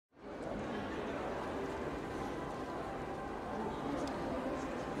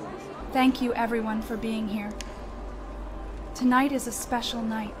Thank you, everyone, for being here. Tonight is a special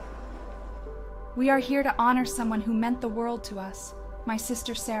night. We are here to honor someone who meant the world to us, my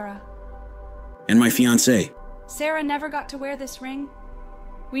sister Sarah. And my fiancé. Sarah never got to wear this ring.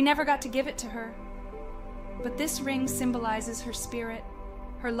 We never got to give it to her. But this ring symbolizes her spirit,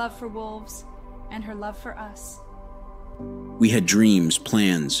 her love for wolves, and her love for us. We had dreams,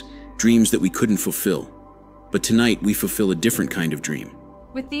 plans, dreams that we couldn't fulfill. But tonight we fulfill a different kind of dream.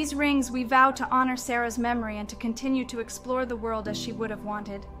 With these rings, we vow to honor Sarah's memory and to continue to explore the world as she would have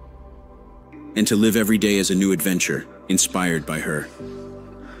wanted. And to live every day as a new adventure, inspired by her.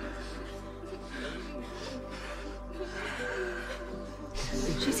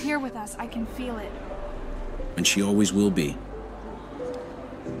 She's here with us, I can feel it. And she always will be.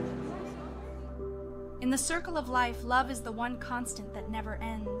 In the circle of life, love is the one constant that never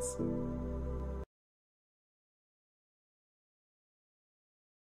ends.